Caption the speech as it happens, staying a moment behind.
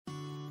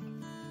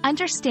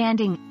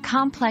Understanding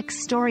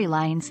complex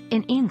storylines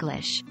in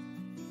English.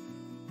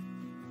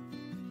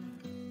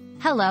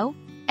 Hello,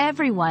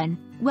 everyone.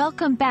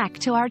 Welcome back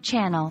to our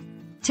channel.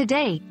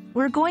 Today,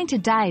 we're going to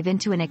dive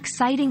into an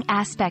exciting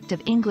aspect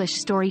of English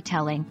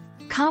storytelling,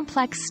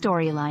 complex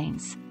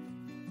storylines.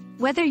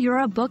 Whether you're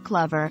a book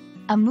lover,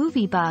 a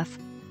movie buff,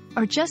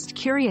 or just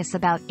curious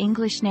about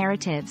English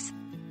narratives,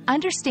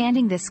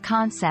 understanding this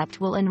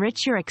concept will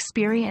enrich your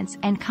experience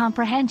and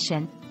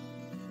comprehension.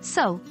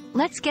 So,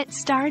 let's get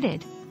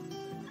started.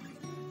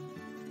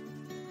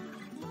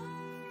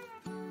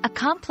 A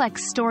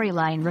complex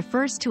storyline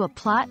refers to a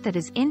plot that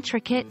is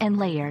intricate and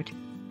layered.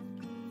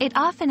 It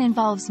often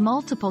involves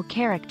multiple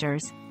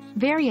characters,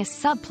 various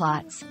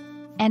subplots,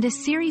 and a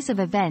series of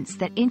events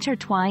that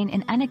intertwine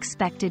in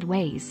unexpected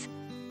ways.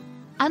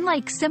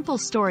 Unlike simple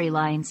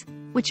storylines,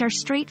 which are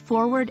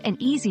straightforward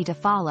and easy to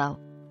follow,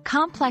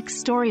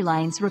 complex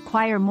storylines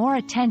require more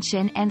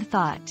attention and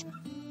thought.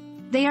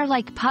 They are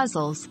like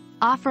puzzles,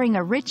 offering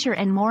a richer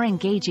and more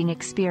engaging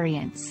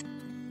experience.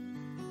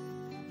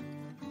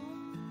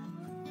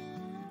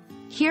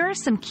 Here are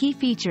some key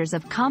features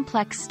of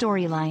complex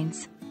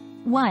storylines.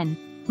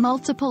 1.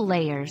 Multiple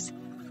layers.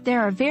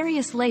 There are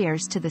various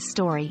layers to the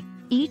story,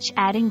 each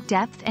adding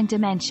depth and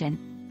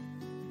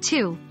dimension.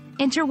 2.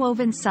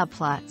 Interwoven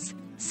subplots.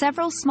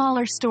 Several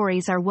smaller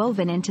stories are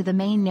woven into the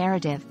main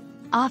narrative,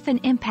 often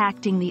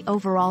impacting the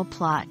overall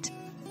plot.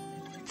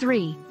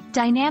 3.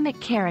 Dynamic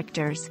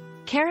characters.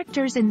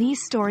 Characters in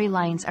these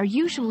storylines are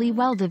usually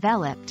well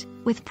developed,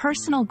 with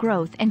personal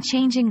growth and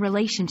changing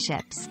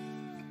relationships.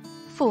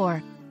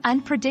 4.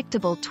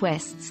 Unpredictable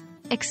twists.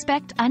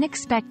 Expect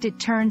unexpected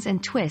turns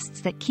and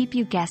twists that keep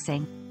you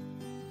guessing.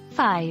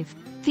 5.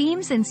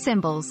 Themes and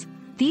symbols.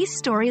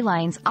 These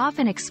storylines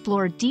often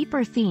explore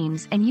deeper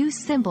themes and use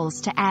symbols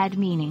to add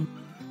meaning.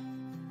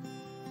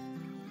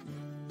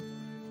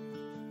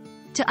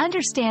 To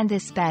understand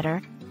this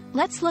better,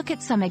 let's look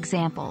at some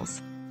examples.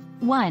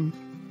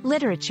 1.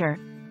 Literature.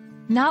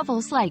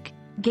 Novels like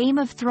Game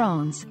of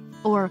Thrones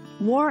or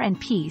War and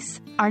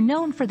Peace are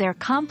known for their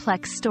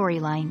complex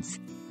storylines.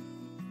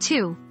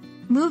 2.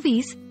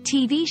 Movies,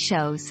 TV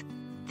shows.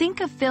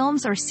 Think of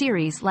films or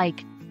series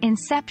like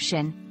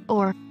Inception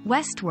or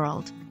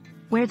Westworld,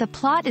 where the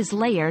plot is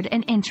layered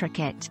and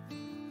intricate.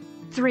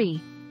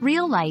 3.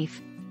 Real life.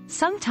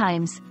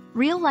 Sometimes,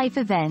 real-life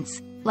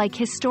events, like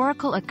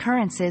historical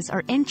occurrences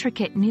or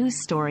intricate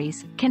news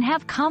stories, can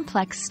have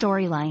complex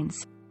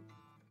storylines.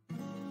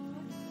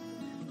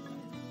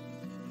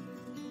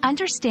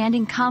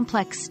 Understanding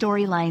complex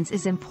storylines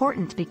is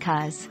important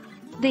because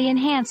they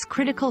enhance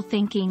critical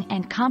thinking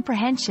and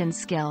comprehension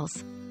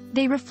skills.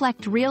 They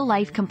reflect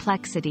real-life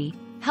complexity,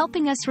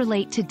 helping us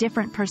relate to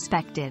different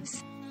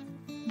perspectives.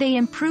 They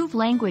improve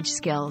language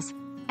skills,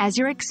 as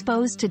you're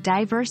exposed to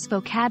diverse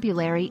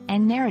vocabulary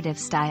and narrative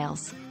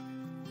styles.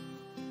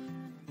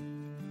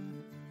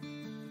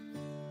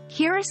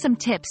 Here are some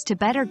tips to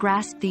better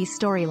grasp these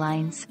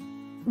storylines.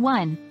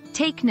 1.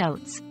 Take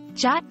notes.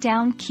 Jot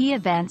down key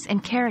events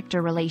and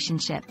character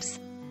relationships.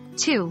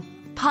 2.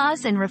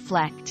 Pause and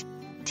reflect.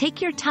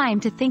 Take your time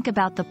to think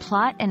about the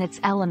plot and its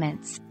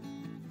elements.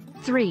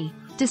 3.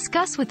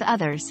 Discuss with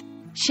others.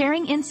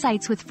 Sharing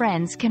insights with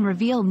friends can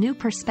reveal new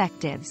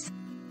perspectives.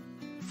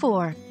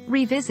 4.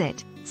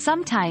 Revisit.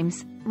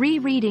 Sometimes,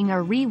 rereading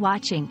or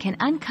rewatching can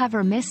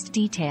uncover missed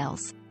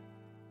details.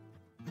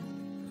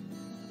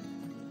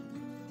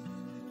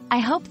 I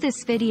hope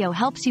this video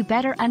helps you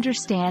better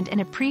understand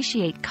and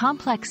appreciate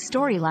complex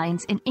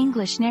storylines in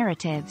English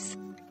narratives.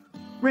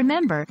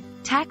 Remember,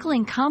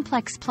 tackling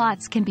complex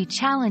plots can be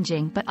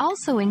challenging but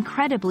also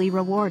incredibly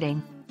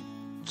rewarding.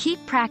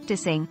 Keep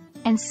practicing,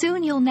 and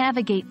soon you'll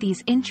navigate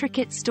these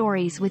intricate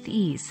stories with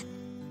ease.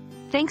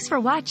 Thanks for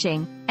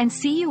watching, and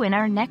see you in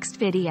our next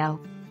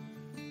video.